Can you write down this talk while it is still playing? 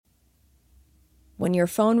When your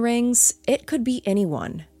phone rings, it could be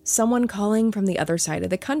anyone, someone calling from the other side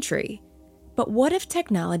of the country. But what if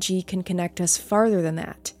technology can connect us farther than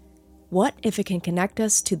that? What if it can connect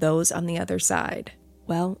us to those on the other side?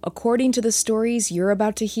 Well, according to the stories you're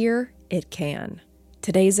about to hear, it can.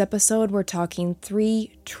 Today's episode, we're talking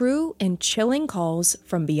 3 true and chilling calls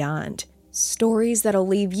from beyond. Stories that'll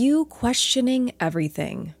leave you questioning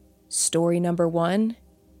everything. Story number 1,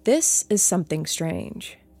 this is something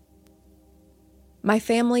strange. My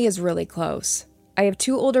family is really close. I have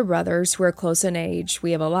 2 older brothers who are close in age.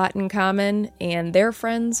 We have a lot in common, and their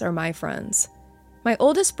friends are my friends. My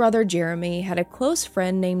oldest brother, Jeremy, had a close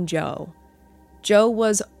friend named Joe. Joe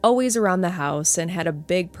was always around the house and had a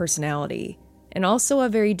big personality, and also a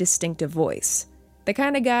very distinctive voice. The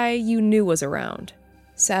kind of guy you knew was around.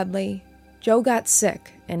 Sadly, Joe got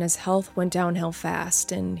sick, and his health went downhill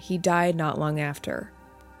fast, and he died not long after.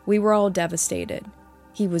 We were all devastated.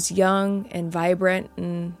 He was young and vibrant,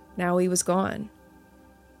 and now he was gone.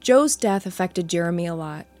 Joe's death affected Jeremy a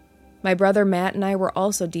lot. My brother Matt and I were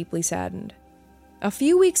also deeply saddened. A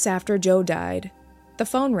few weeks after Joe died, the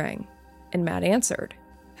phone rang, and Matt answered.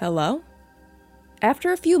 "Hello?"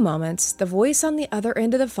 After a few moments, the voice on the other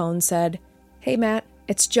end of the phone said, "Hey Matt,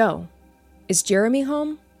 it's Joe. Is Jeremy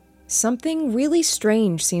home? Something really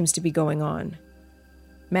strange seems to be going on."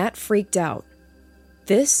 Matt freaked out.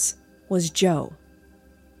 This was Joe.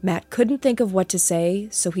 Matt couldn't think of what to say,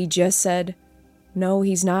 so he just said, "No,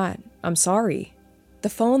 he's not. I'm sorry." The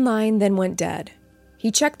phone line then went dead. He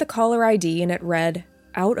checked the caller ID and it read,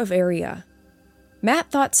 "Out of area." Matt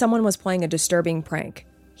thought someone was playing a disturbing prank.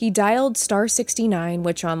 He dialed *69,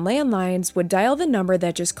 which on landlines would dial the number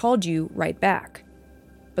that just called you right back.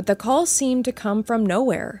 But the call seemed to come from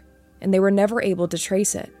nowhere, and they were never able to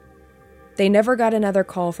trace it. They never got another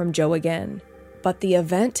call from Joe again, but the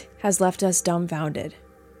event has left us dumbfounded.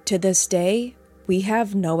 To this day, we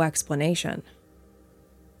have no explanation.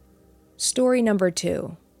 Story number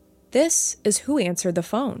 2. This is who answered the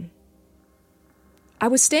phone. I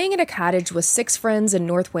was staying in a cottage with 6 friends in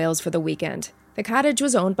North Wales for the weekend. The cottage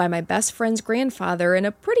was owned by my best friend's grandfather in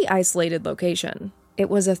a pretty isolated location. It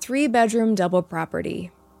was a 3-bedroom double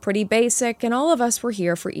property. Pretty basic, and all of us were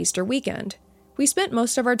here for Easter weekend. We spent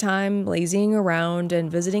most of our time lazying around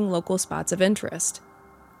and visiting local spots of interest.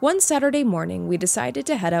 One Saturday morning, we decided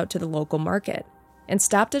to head out to the local market and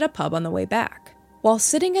stopped at a pub on the way back. While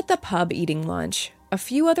sitting at the pub eating lunch, a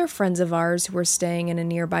few other friends of ours who were staying in a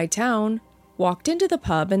nearby town walked into the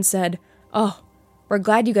pub and said, "Oh, we're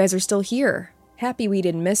glad you guys are still here. Happy we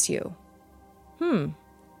didn't miss you."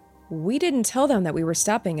 We didn't tell them that we were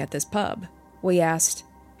stopping at this pub. We asked,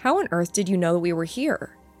 "How on earth did you know that we were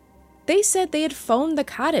here?" They said they had phoned the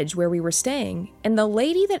cottage where we were staying, and the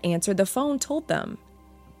lady that answered the phone told them.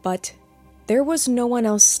 But there was no one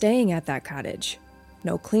else staying at that cottage.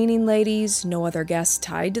 No cleaning ladies, no other guests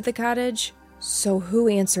tied to the cottage. So who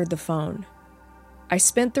answered the phone? I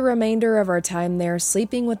spent the remainder of our time there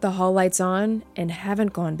sleeping with the hall lights on and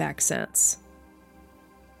haven't gone back since.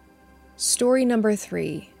 Story number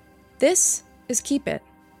 3. This is Keep It.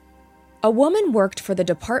 A woman worked for the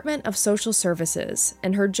Department of Social Services,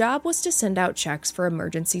 and her job was to send out checks for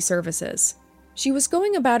emergency services. She was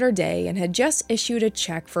going about her day and had just issued a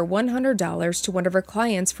check for $100 to one of her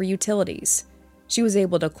clients for utilities. She was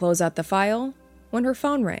able to close out the file when her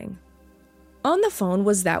phone rang. On the phone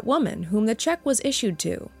was that woman whom the check was issued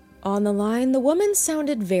to. On the line, the woman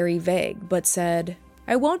sounded very vague, but said,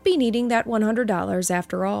 "I won't be needing that $100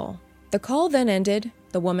 after all." The call then ended.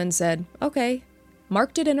 The woman said, "Okay,"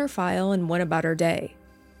 marked it in her file, and went about her day.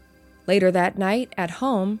 Later that night, at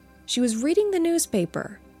home, she was reading the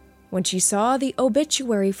newspaper when she saw the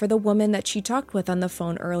obituary for the woman that she talked with on the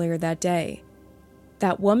phone earlier that day.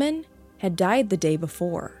 That woman had died the day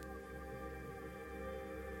before.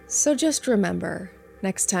 So just remember,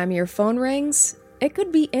 next time your phone rings, it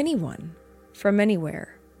could be anyone, from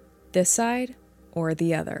anywhere, this side or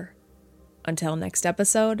the other. Until next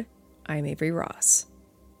episode, I'm Avery Ross.